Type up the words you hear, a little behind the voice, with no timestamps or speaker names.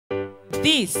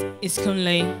This is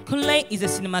Kunle. Kunle is a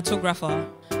cinematographer.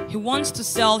 He wants to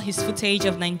sell his footage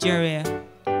of Nigeria.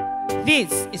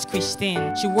 This is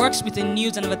Christine. She works with a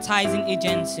news and advertising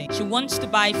agency. She wants to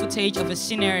buy footage of a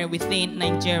scenery within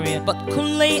Nigeria. But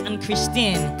Kunle and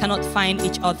Christine cannot find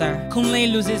each other.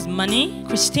 Kunle loses money,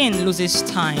 Christine loses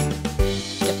time.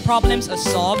 The problems are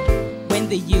solved when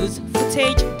they use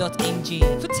Footage.NG.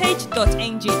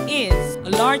 Footage.NG is a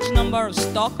large number of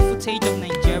stock footage of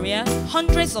Nigeria,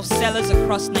 hundreds of sellers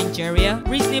across Nigeria,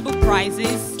 reasonable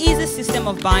prices, easy system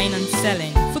of buying and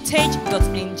selling.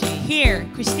 Footage.NG. Here,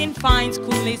 Christine finds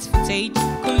Kunle's footage.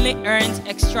 Kunle earns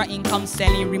extra income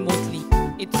selling remotely.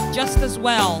 It's just as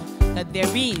well that there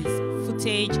is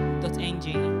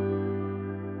Footage.NG.